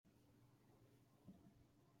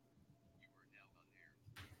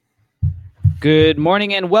Good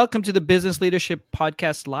morning and welcome to the Business Leadership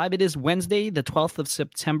Podcast Live. It is Wednesday, the 12th of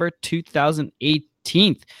September,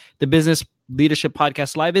 2018. The Business Leadership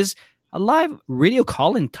Podcast Live is a live radio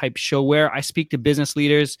call-in type show where I speak to business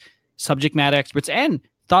leaders, subject matter experts, and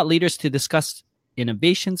thought leaders to discuss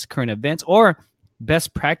innovations, current events, or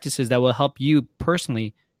best practices that will help you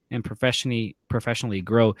personally and professionally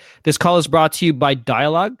grow. This call is brought to you by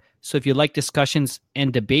Dialogue. So if you like discussions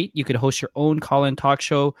and debate, you could host your own call-in talk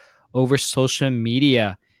show over social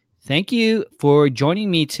media. Thank you for joining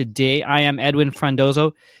me today. I am Edwin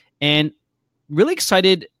Frondozo, and really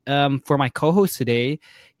excited for my co-host today.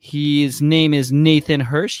 His name is Nathan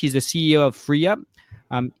Hirsch. He's the CEO of FreeUp.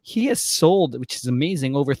 He has sold, which is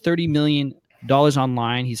amazing, over $30 million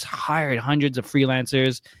online. He's hired hundreds of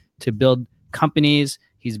freelancers to build companies.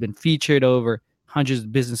 He's been featured over hundreds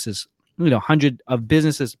of businesses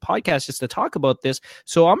podcasts just to talk about this.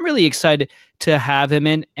 So I'm really excited to have him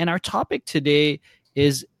in. And our topic today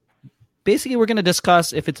is basically we're going to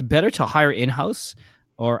discuss if it's better to hire in-house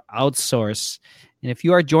or outsource. And if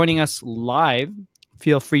you are joining us live,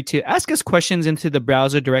 feel free to ask us questions into the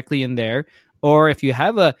browser directly in there. Or if you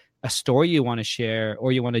have a story you want to share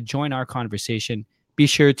or you want to join our conversation, be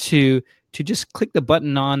sure to just click the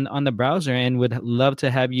button on the browser, and would love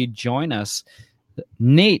to have you join us.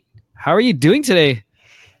 Nate, how are you doing today?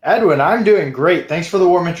 Edwin, I'm doing great. Thanks for the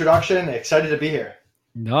warm introduction. Excited to be here.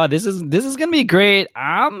 No, this is going to be great.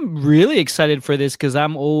 I'm really excited for this because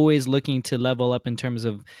I'm always looking to level up in terms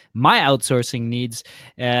of my outsourcing needs,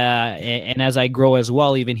 and as I grow as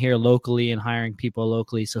well, even here locally and hiring people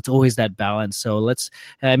locally. So it's always that balance. So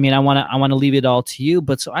I want to leave it all to you,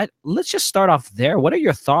 but let's just start off there. What are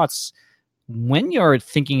your thoughts when you're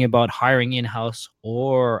thinking about hiring in-house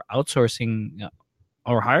or outsourcing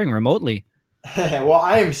or hiring remotely? Well,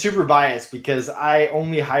 I am super biased because I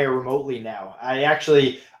only hire remotely now. I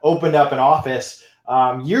actually opened up an office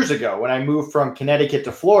years ago when I moved from Connecticut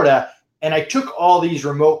to Florida, and I took all these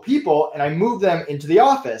remote people and I moved them into the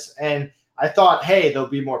office. And I thought, hey, they'll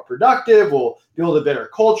be more productive. We'll build a better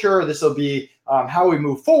culture. This will be how we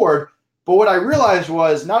move forward. But what I realized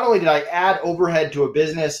was not only did I add overhead to a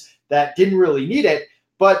business that didn't really need it,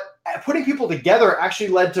 but putting people together actually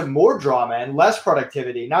led to more drama and less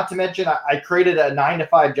productivity. Not to mention, I created a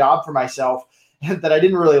 9-to-5 job for myself that I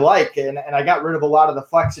didn't really like. And I got rid of a lot of the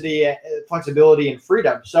flexibility and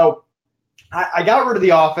freedom. So I got rid of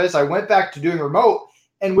the office. I went back to doing remote.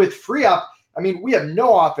 And with FreeUp, we have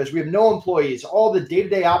no office. We have no employees. All the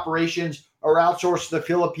day-to-day operations are outsourced to the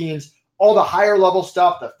Philippines. All the higher level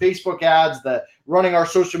stuff, the Facebook ads, the running our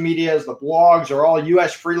social medias, the blogs are all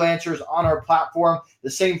US freelancers on our platform.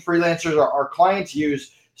 The same freelancers our clients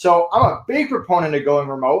use. So I'm a big proponent of going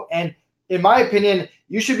remote. And in my opinion,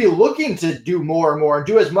 you should be looking to do more and more and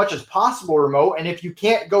do as much as possible remote. And if you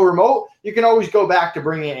can't go remote, you can always go back to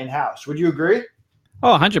bringing it in-house. Would you agree?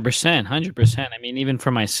 Oh, 100%, 100%. Even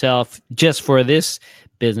for myself, just for this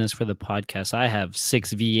business, for the podcast, I have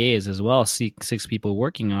 6 VAs as well, 6 people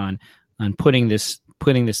working on putting this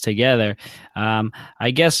together.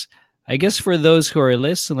 I guess for those who are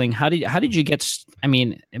listening, how did you get?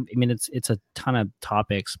 It's a ton of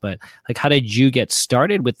topics, but how did you get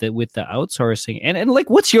started with the outsourcing? And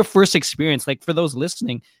what's your first experience? For those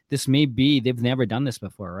listening, this may be they've never done this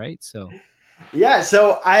before, right? So. Yeah,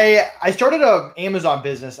 so I started an Amazon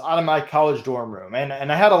business out of my college dorm room,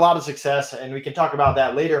 and I had a lot of success, and we can talk about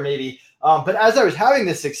that later maybe. But as I was having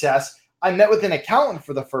this success, I met with an accountant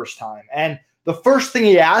for the first time. And the first thing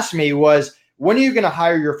he asked me was, when are you going to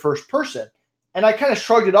hire your first person? And I kind of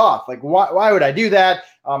shrugged it off. Why would I do that?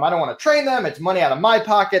 I don't want to train them. It's money out of my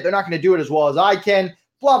pocket. They're not going to do it as well as I can,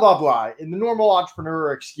 blah, blah, blah. In the normal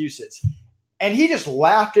entrepreneur excuses. And he just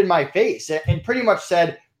laughed in my face and pretty much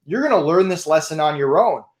said, you're going to learn this lesson on your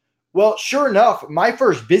own. Well, sure enough, my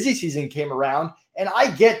first busy season came around and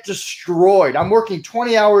I get destroyed. I'm working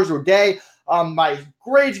 20 hours a day. My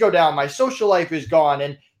grades go down. My social life is gone.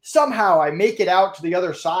 And somehow I make it out to the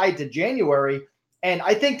other side to January. And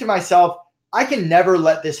I think to myself, I can never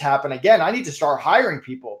let this happen again. I need to start hiring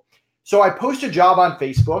people. So I post a job on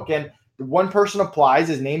Facebook and one person applies.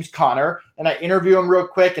 His name's Connor. And I interview him real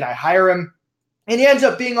quick and I hire him. And he ends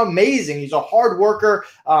up being amazing. He's a hard worker.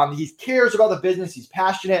 He cares about the business. He's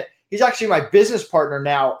passionate. He's actually my business partner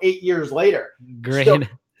now, 8 years later. Great. So,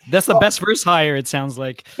 that's the best first hire, it sounds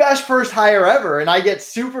like. Best first hire ever. And I get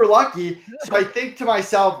super lucky. So I think to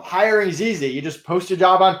myself, hiring is easy. You just post a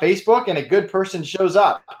job on Facebook and a good person shows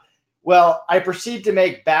up. Well, I proceed to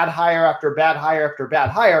make bad hire after bad hire after bad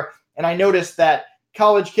hire. And I noticed that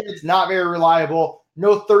college kids, not very reliable.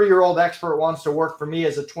 No 30-year-old expert wants to work for me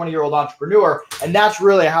as a 20-year-old entrepreneur. And that's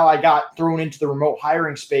really how I got thrown into the remote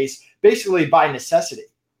hiring space basically by necessity.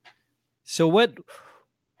 So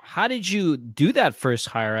how did you do that first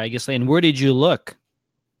hire, I guess, and where did you look?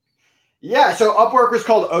 Yeah, so Upwork was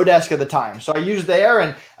called Odesk at the time. So I used there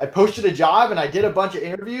and I posted a job and I did a bunch of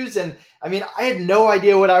interviews. And I mean, I had no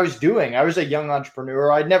idea what I was doing. I was a young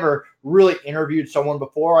entrepreneur. I'd never really interviewed someone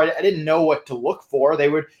before. I didn't know what to look for. They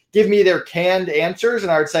would give me their canned answers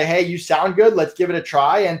and I would say, hey, you sound good. Let's give it a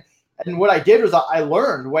try. And what I did was I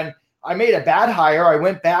learned when I made a bad hire, I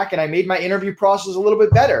went back and I made my interview process a little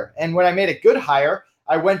bit better. And when I made a good hire,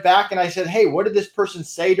 I went back and I said, hey, what did this person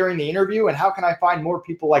say during the interview? And how can I find more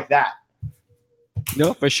people like that?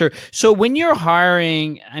 No, for sure. So when you're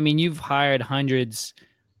hiring, I mean, you've hired hundreds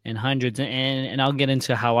and hundreds, and I'll get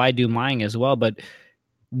into how I do mine as well. But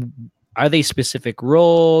are they specific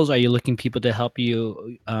roles? Are you looking people to help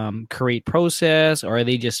you create process, or are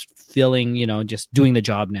they just filling, just doing the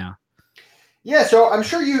job now? Yeah, so I'm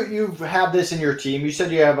sure you have this in your team. You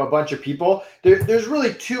said you have a bunch of people. There's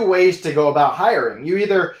really two ways to go about hiring. You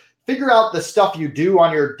either figure out the stuff you do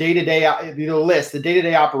on your day-to-day list, the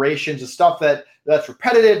day-to-day operations, the stuff that's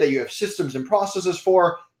repetitive, that you have systems and processes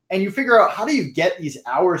for, and you figure out how do you get these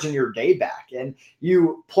hours in your day back. And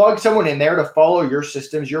you plug someone in there to follow your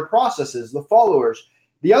systems, your processes, the followers.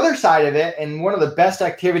 The other side of it, and one of the best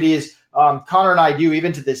activities Connor and I do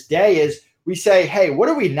even to this day, is we say, hey, what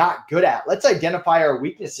are we not good at? Let's identify our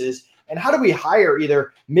weaknesses. And how do we hire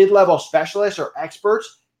either mid-level specialists or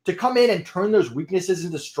experts to come in and turn those weaknesses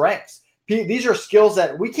into strengths? These are skills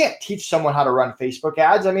that we can't teach someone how to run Facebook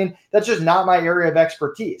ads. I mean, that's just not my area of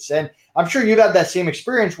expertise. And I'm sure you've had that same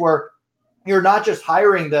experience where you're not just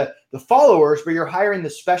hiring the followers, but you're hiring the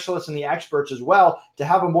specialists and the experts as well to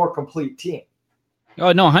have a more complete team.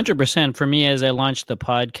 Oh, no, 100%. For me, as I launched the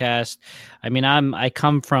podcast, I mean, I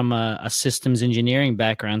come from a systems engineering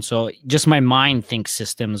background. So just my mind thinks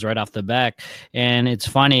systems right off the back. And it's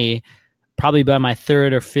funny, probably by my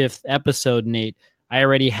third or fifth episode, Nate, I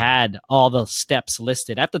already had all the steps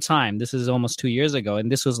listed at the time. This is almost 2 years ago. And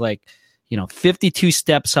this was like, 52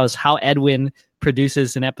 steps as how Edwin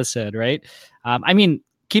produces an episode, right? I mean,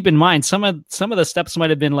 keep in mind, some of the steps might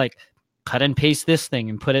have been like, cut and paste this thing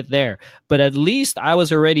and put it there. But at least I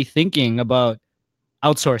was already thinking about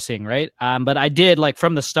outsourcing, right? But I did, like,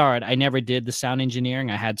 from the start, I never did the sound engineering.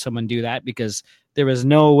 I had someone do that because there was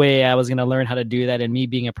no way I was going to learn how to do that. And me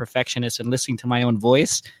being a perfectionist and listening to my own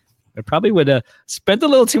voice, I probably would have spent a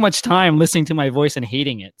little too much time listening to my voice and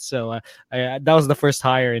hating it. So that was the first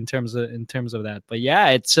hire in terms of that. But yeah,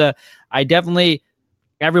 it's I definitely,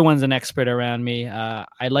 everyone's an expert around me.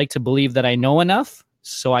 I like to believe that I know enough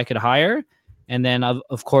so I could hire. And then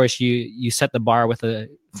of course you set the bar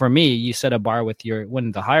for me, you set a bar with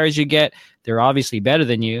when the hires you get, they're obviously better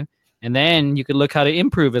than you. And then you could look how to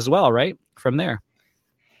improve as well, right? From there.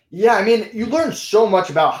 Yeah, I mean, you learn so much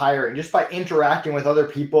about hiring just by interacting with other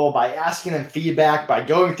people, by asking them feedback, by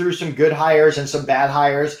going through some good hires and some bad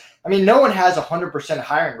hires. I mean, no one has 100%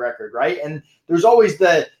 hiring record, right? And there's always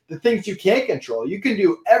the things you can't control. You can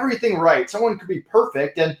do everything right. Someone could be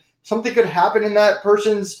perfect and something could happen in that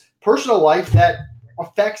person's personal life that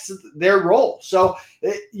affects their role. So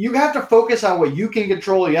you have to focus on what you can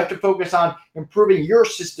control. You have to focus on improving your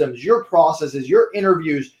systems, your processes, your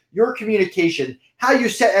interviews, your communication, how you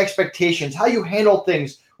set expectations, how you handle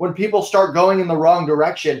things when people start going in the wrong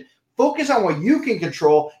direction. Focus on what you can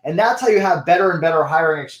control, and that's how you have better and better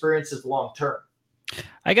hiring experiences long term.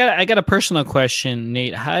 I got a personal question,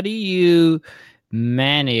 Nate. How do you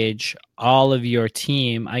manage all of your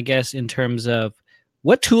team, I guess, in terms of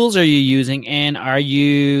what tools are you using, and are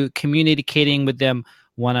you communicating with them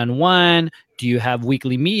one-on-one? Do you have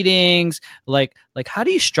weekly meetings? Like how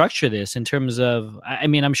do you structure this in terms of, I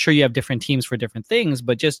mean, I'm sure you have different teams for different things,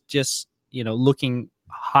 but just looking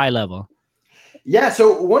high level. Yeah,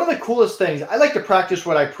 so one of the coolest things, I like to practice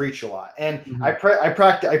what I preach a lot. And I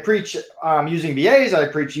preach using VAs, I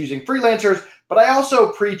preach using freelancers, but I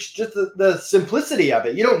also preach just the simplicity of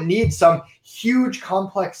it. You don't need some huge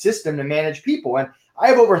complex system to manage people. And I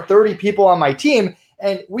have over 30 people on my team,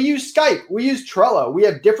 and we use Skype, we use Trello, we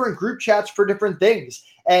have different group chats for different things.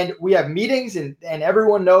 And we have meetings, and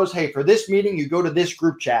everyone knows, hey, for this meeting, you go to this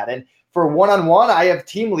group chat. And for one-on-one, I have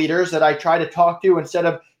team leaders that I try to talk to instead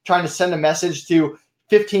of trying to send a message to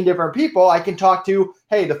 15 different people. I can talk to,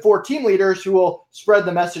 hey, the 4 team leaders who will spread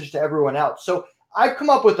the message to everyone else. So I've come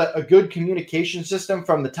up with a good communication system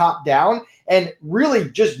from the top down, and really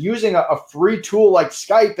just using a free tool like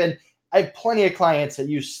Skype. And I have plenty of clients that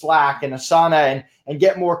use Slack and Asana and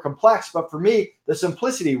get more complex. But for me, the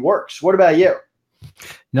simplicity works. What about you?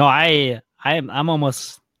 No, I'm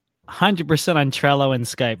almost 100% on Trello and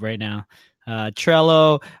Skype right now.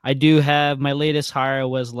 Trello. I do have my latest hire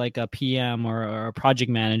was like a PM or a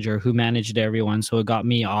project manager who managed everyone. So it got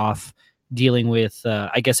me off dealing with,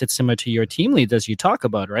 I guess it's similar to your team leads as you talk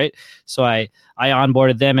about, right? So I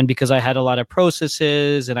onboarded them, and because I had a lot of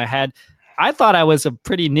processes and I thought I was a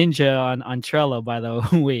pretty ninja on Trello, by the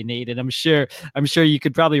way, Nate, and I'm sure you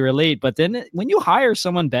could probably relate. But then when you hire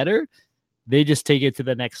someone better, they just take it to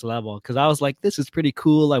the next level. Because I was like, this is pretty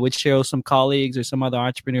cool. I would share with some colleagues or some other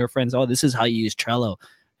entrepreneur friends. Oh, this is how you use Trello.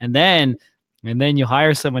 And then you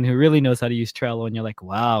hire someone who really knows how to use Trello, and you're like,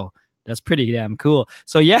 wow, that's pretty damn cool.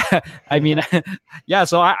 So yeah, I mean, yeah.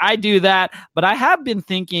 So I do that, but I have been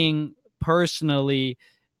thinking personally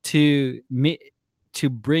to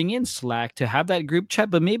bring in Slack to have that group chat.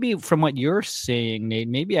 But maybe from what you're saying, Nate,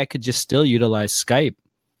 maybe I could just still utilize Skype.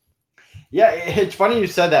 Yeah, it's funny you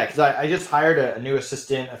said that because I just hired a new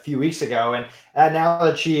assistant a few weeks ago, and now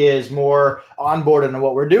that she is more on board into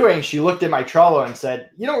what we're doing, she looked at my Trello and said,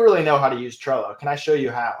 "You don't really know how to use Trello. Can I show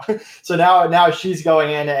you how?" So now she's going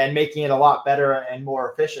in and making it a lot better and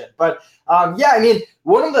more efficient. But yeah, I mean,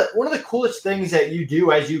 one of the coolest things that you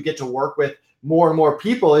do as you get to work with more and more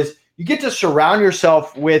people is you get to surround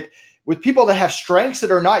yourself with people that have strengths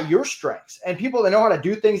that are not your strengths, and people that know how to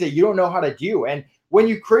do things that you don't know how to do. And when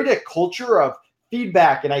you create a culture of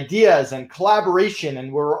feedback and ideas and collaboration,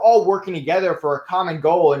 and we're all working together for a common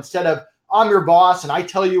goal, instead of I'm your boss and I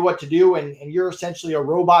tell you what to do and you're essentially a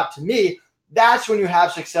robot to me, that's when you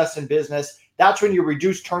have success in business. That's when you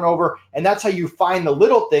reduce turnover. And that's how you find the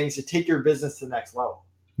little things to take your business to the next level.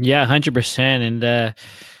 Yeah, 100%. And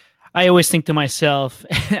I always think to myself,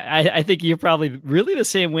 I think you're probably really the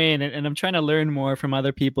same way, and I'm trying to learn more from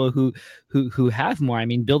other people who have more. I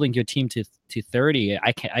mean, building your team to 30,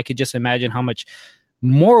 I could just imagine how much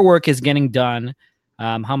more work is getting done,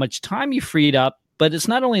 how much time you freed up. But it's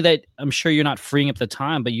not only that. I'm sure you're not freeing up the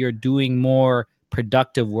time, but you're doing more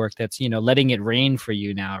productive work that's letting it rain for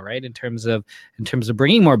you now, right? In terms of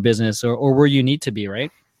bringing more business or where you need to be,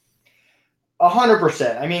 right?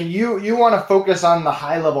 100%. I mean, you want to focus on the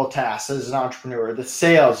high level tasks as an entrepreneur, the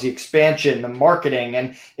sales, the expansion, the marketing.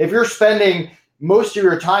 And if you're spending most of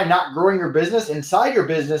your time not growing your business inside your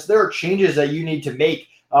business, there are changes that you need to make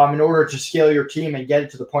in order to scale your team and get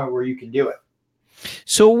it to the point where you can do it.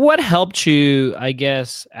 So what helped you, I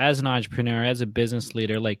guess, as an entrepreneur, as a business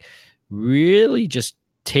leader, like really just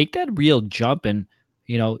take that real jump and,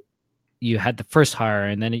 you had the first hire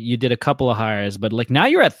and then you did a couple of hires, but like now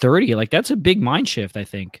you're at 30, like that's a big mind shift, I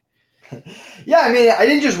think. Yeah, I mean, I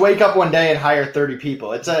didn't just wake up one day and hire 30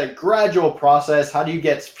 people. It's a gradual process. How do you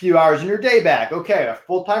get a few hours in your day back? Okay, a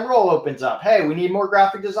full-time role opens up. Hey, we need more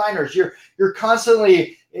graphic designers. You're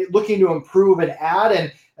constantly looking to improve and add.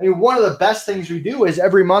 And I mean, one of the best things we do is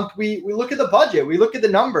every month we look at the budget. We look at the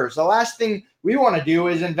numbers. The last thing we want to do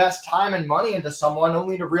is invest time and money into someone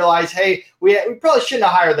only to realize, hey, we probably shouldn't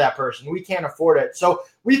have hired that person. We can't afford it. So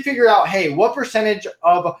we figure out, hey, what percentage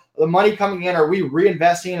of the money coming in are we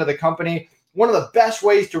reinvesting into the company? One of the best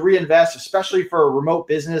ways to reinvest, especially for a remote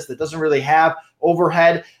business that doesn't really have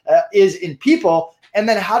overhead, is in people. And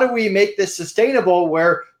then how do we make this sustainable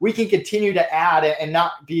where we can continue to add and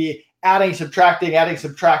not be adding, subtracting,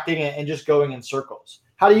 and just going in circles?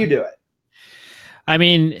 How do you do it? I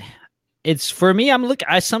mean, it's for me,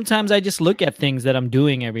 I sometimes just look at things that I'm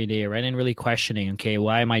doing every day, right? And really questioning, okay,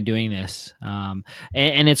 why am I doing this? And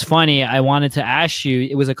it's funny, I wanted to ask you,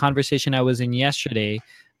 it was a conversation I was in yesterday.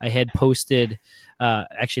 I had posted,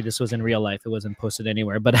 actually this was in real life. It wasn't posted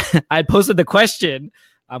anywhere, but I had posted the question,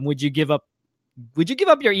 would you give up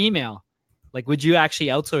your email? Like, would you actually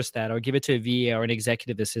outsource that or give it to a VA or an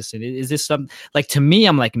executive assistant? Is this some, like, to me,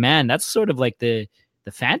 I'm like, man, that's sort of like the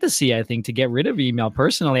fantasy, I think, to get rid of email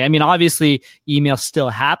personally. I mean, obviously email's still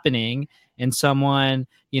happening and someone,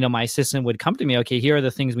 my assistant would come to me, okay, here are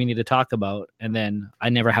the things we need to talk about. And then I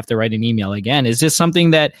never have to write an email again. Is this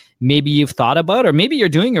something that maybe you've thought about or maybe you're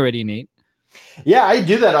doing already, Nate? Yeah, I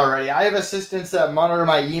do that already. I have assistants that monitor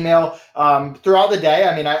my email throughout the day.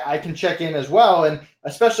 I mean, I can check in as well. And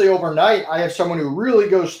especially overnight, I have someone who really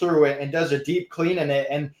goes through it and does a deep clean in it.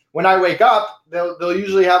 And when I wake up, they'll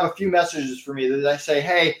usually have a few messages for me that I say,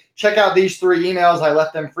 hey, check out these 3 emails. I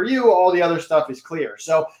left them for you. All the other stuff is clear.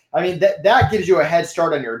 So, I mean, that gives you a head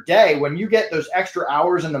start on your day. When you get those extra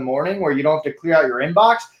hours in the morning where you don't have to clear out your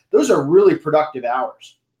inbox, those are really productive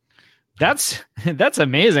hours. That's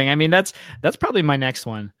amazing. I mean, that's probably my next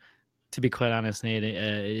one, to be quite honest, Nate,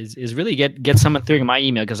 is really get someone through my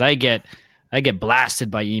email, because I get I get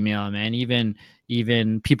blasted by email, man.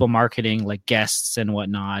 Even people marketing like guests and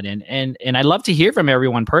whatnot. And I love to hear from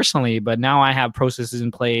everyone personally, but now I have processes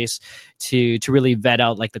in place to really vet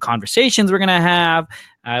out like the conversations we're gonna have.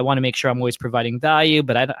 I want to make sure I'm always providing value,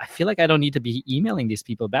 but I feel like I don't need to be emailing these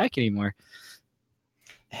people back anymore.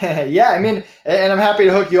 Yeah, I mean, and I'm happy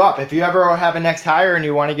to hook you up. If you ever have a next hire and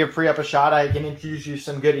you want to give free up a shot, I can introduce you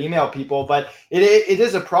some good email people. But it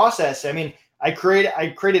is a process. I mean, I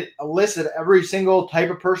created a list of every single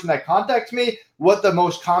type of person that contacts me, what the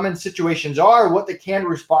most common situations are, what the canned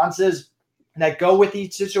responses that go with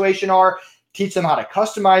each situation are, teach them how to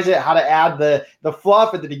customize it, how to add the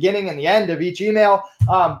fluff at the beginning and the end of each email.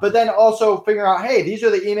 But then also figure out, hey, these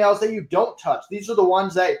are the emails that you don't touch. These are the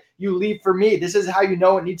ones that you leave for me. This is how you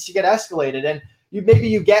know it needs to get escalated. And you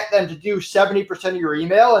get them to do 70% of your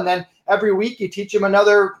email, and then every week you teach them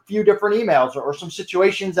another few different emails or some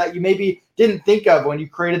situations that you maybe didn't think of when you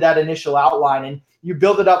created that initial outline, and you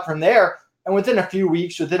build it up from there. And within a few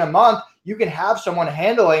weeks, within a month, you can have someone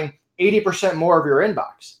handling 80% more of your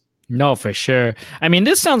inbox. No, for sure. I mean,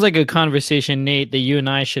 this sounds like a conversation, Nate, that you and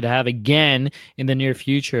I should have again in the near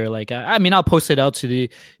future. Like, I mean, I'll post it out to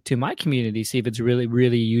my community, see if it's really,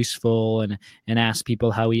 really useful, and ask people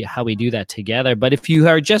how we do that together. But if you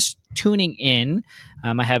are just tuning in,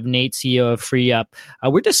 I have Nate, CEO of FreeUp.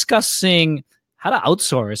 We're discussing how to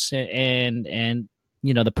outsource and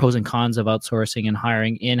the pros and cons of outsourcing and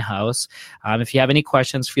hiring in-house. If you have any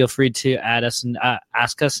questions, feel free to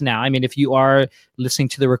ask us now. I mean, if you are listening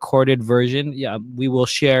to the recorded version, we will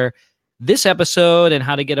share this episode and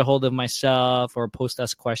how to get a hold of myself or post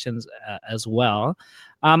us questions as well.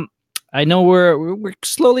 I know we're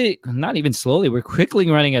slowly, not even slowly, we're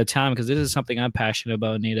quickly running out of time because this is something I'm passionate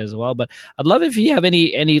about, Nate, as well. But I'd love if you have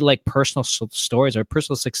any like personal stories or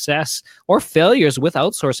personal success or failures with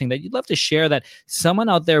outsourcing that you'd love to share that someone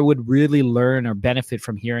out there would really learn or benefit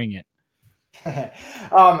from hearing it. How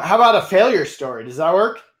about a failure story? Does that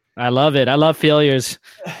work? I love it. I love failures.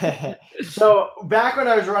 So back when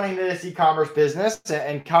I was running this e-commerce business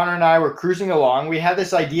and Connor and I were cruising along, we had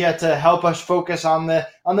this idea to help us focus on the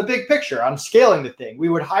big picture, on scaling the thing. We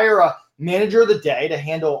would hire a manager of the day to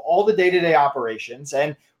handle all the day-to-day operations,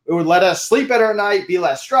 and it would let us sleep better at night, be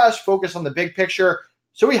less stressed, focus on the big picture.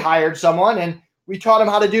 So we hired someone and we taught him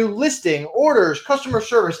how to do listing, orders, customer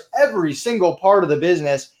service, every single part of the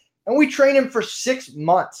business. And we trained him for 6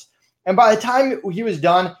 months. And by the time he was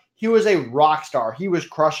done, he was a rock star. He was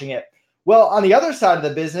crushing it. Well, on the other side of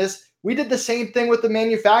the business, we did the same thing with the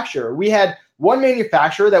manufacturer. We had one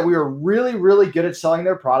manufacturer that we were really, really good at selling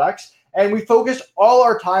their products, and we focused all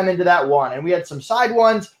our time into that one. And we had some side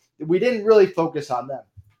ones that we didn't really focus on them.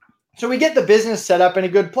 So we get the business set up in a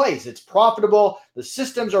good place. It's profitable. The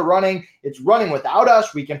systems are running. It's running without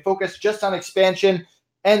us. We can focus just on expansion.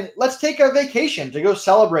 And let's take a vacation to go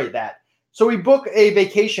celebrate that. So we book a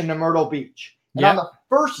vacation to Myrtle Beach. And on the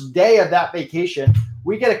first day of that vacation,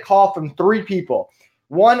 we get a call from 3 people.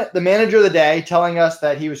 One, the manager of the day telling us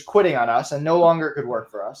that he was quitting on us and no longer could work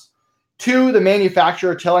for us. 2, the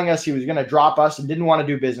manufacturer telling us he was going to drop us and didn't want to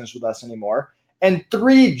do business with us anymore. And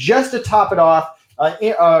 3, just to top it off,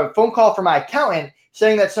 a phone call from my accountant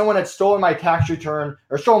saying that someone had stolen my tax return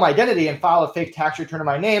or stolen my identity and filed a fake tax return in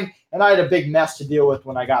my name. And I had a big mess to deal with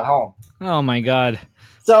when I got home. Oh, my God.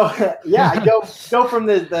 So, yeah, I go from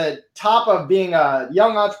the top of being a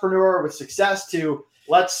young entrepreneur with success to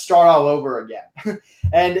let's start all over again.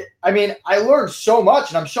 And, I mean, I learned so much,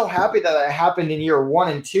 and I'm so happy that it happened in year 1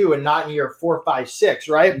 and 2 and not in year 4, 5, 6,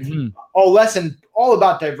 right? Mm-hmm. All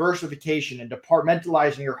about diversification and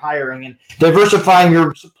departmentalizing your hiring and diversifying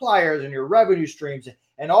your suppliers and your revenue streams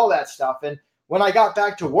and all that stuff. And when I got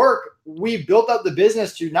back to work, we built up the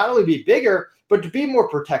business to not only be bigger, but to be more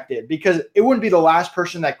protected, because it wouldn't be the last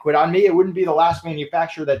person that quit on me. It wouldn't be the last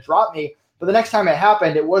manufacturer that dropped me. But the next time it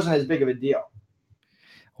happened, it wasn't as big of a deal.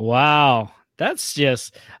 Wow. That's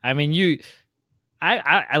just, I mean,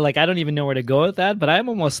 I don't even know where to go with that, but I'm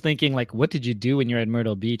almost thinking like, what did you do when you're at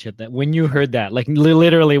Myrtle Beach when you heard that? Like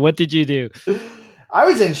literally, what did you do? I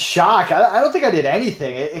was in shock. I don't think I did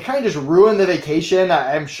anything. It kind of just ruined the vacation.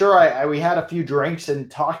 I'm sure we had a few drinks and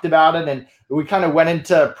talked about it, and we kind of went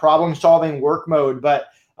into problem-solving work mode. But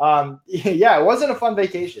yeah, it wasn't a fun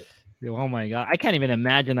vacation. Oh my God. I can't even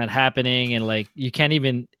imagine that happening, and like you can't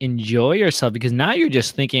even enjoy yourself because now you're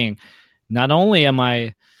just thinking, not only am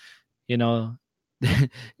I,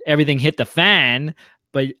 everything hit the fan,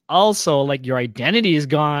 but also like your identity is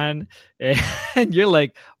gone and you're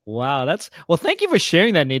like, wow, thank you for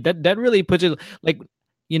sharing that, Nate. That really puts it like,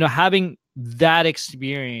 having that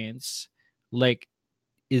experience, like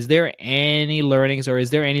is there any learnings or is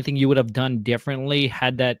there anything you would have done differently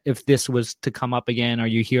had that, if this was to come up again, or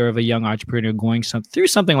you hear of a young entrepreneur going through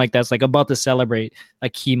something like that's like about to celebrate a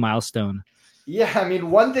key milestone? Yeah, I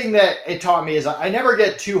mean, one thing that it taught me is I never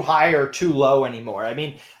get too high or too low anymore. I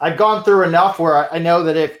mean, I've gone through enough where I know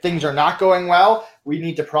that if things are not going well, we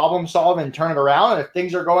need to problem solve and turn it around. And if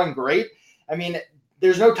things are going great, I mean,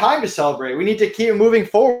 there's no time to celebrate. We need to keep moving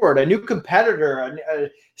forward. A new competitor, a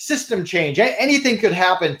system change, anything could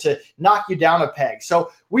happen to knock you down a peg.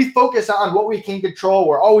 So we focus on what we can control.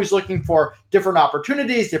 We're always looking for different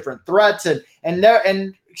opportunities, different threats,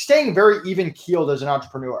 and staying very even keeled as an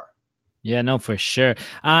entrepreneur. Yeah, no, for sure.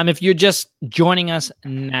 If you're just joining us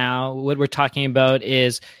now, what we're talking about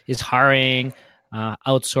is hiring,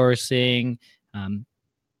 outsourcing,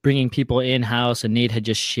 bringing people in-house. And Nate had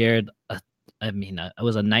just shared it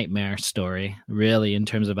was a nightmare story, really, in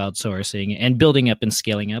terms of outsourcing and building up and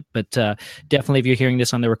scaling up. But definitely, if you're hearing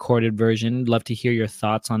this on the recorded version, love to hear your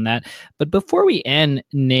thoughts on that. But before we end,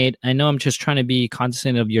 Nate, I know I'm just trying to be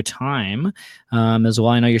cognizant of your time as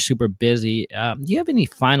well. I know you're super busy. Do you have any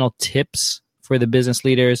final tips for the business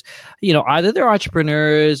leaders? Either they're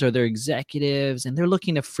entrepreneurs or they're executives, and they're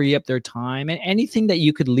looking to free up their time. And anything that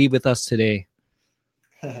you could leave with us today?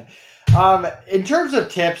 In terms of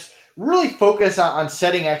tips, really focus on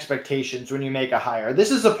setting expectations when you make a hire. This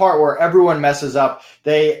is the part where everyone messes up.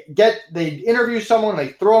 They interview someone, they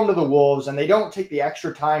throw them to the wolves, and they don't take the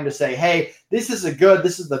extra time to say, hey, this is the good,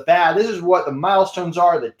 this is the bad, this is what the milestones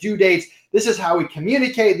are, the due dates, this is how we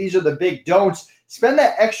communicate, these are the big don'ts. Spend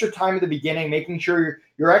that extra time at the beginning, making sure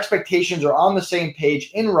your expectations are on the same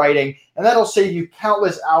page in writing, and that'll save you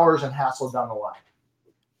countless hours and hassle down the line.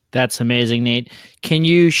 That's amazing, Nate. Can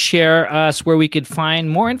you share us where we could find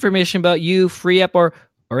more information about you, FreeUp,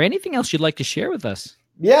 or anything else you'd like to share with us?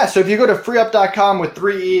 Yeah, so if you go to freeup.com with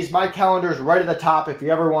 3 E's, my calendar is right at the top. If you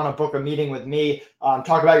ever want to book a meeting with me,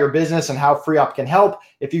 talk about your business and how FreeUp can help.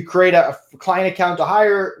 If you create a client account to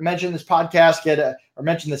hire, mention this podcast, or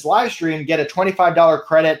mention this live stream, get a $25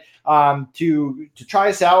 credit to try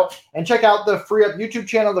us out, and check out the FreeUp YouTube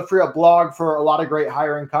channel, the FreeUp blog, for a lot of great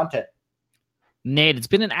hiring content. Nate, it's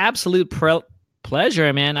been an absolute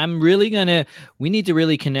pleasure, man. We need to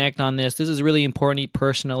really connect on this. This is really important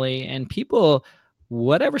personally, and people,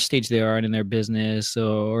 whatever stage they are in their business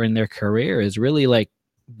or in their career, is really like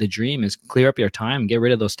the dream is clear up your time, get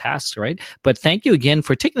rid of those tasks, right? But thank you again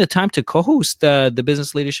for taking the time to co-host the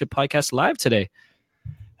Business Leadership Podcast live today.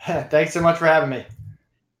 Thanks so much for having me.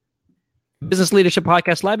 Business Leadership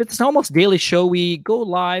Podcast Live. It's an almost daily show. We go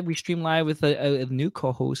live, we stream live with a new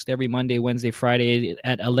co-host every Monday, Wednesday, Friday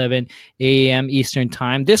at 11 a.m. Eastern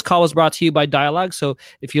Time. This call was brought to you by Dialogue. So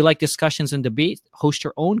if you like discussions and debate, host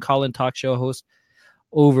your own call-in talk show host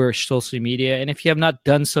over social media. And if you have not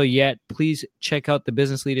done so yet, please check out the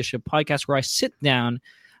Business Leadership Podcast, where I sit down,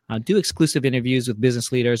 do exclusive interviews with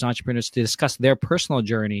business leaders, entrepreneurs, to discuss their personal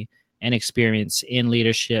journey and experience in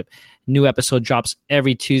leadership. New episode drops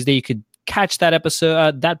every Tuesday. You could catch that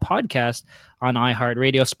episode, that podcast, on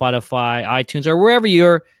iHeartRadio, Spotify, iTunes, or wherever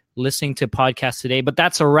you're listening to podcasts today. But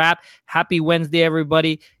that's a wrap. Happy Wednesday,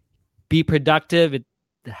 everybody. Be productive.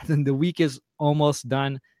 The week is almost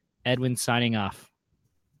done. Edwin signing off.